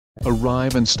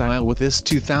Arrive in style with this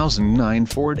 2009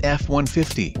 Ford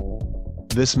F-150.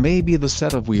 This may be the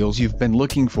set of wheels you've been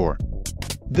looking for.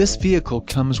 This vehicle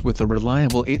comes with a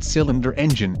reliable 8-cylinder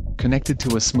engine, connected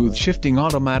to a smooth shifting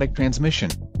automatic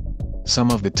transmission. Some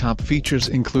of the top features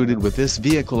included with this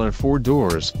vehicle are 4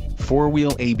 doors,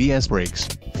 4-wheel ABS brakes,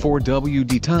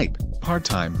 4WD type,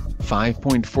 part-time,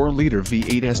 5.4-liter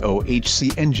V8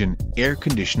 SOHC engine, air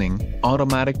conditioning,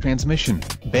 automatic transmission,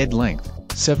 bed length,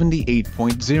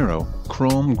 78.0,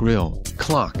 chrome grille,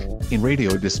 clock,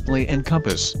 in-radio display and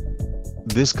compass.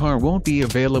 This car won't be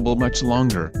available much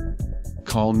longer.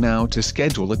 Call now to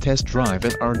schedule a test drive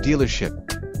at our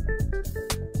dealership.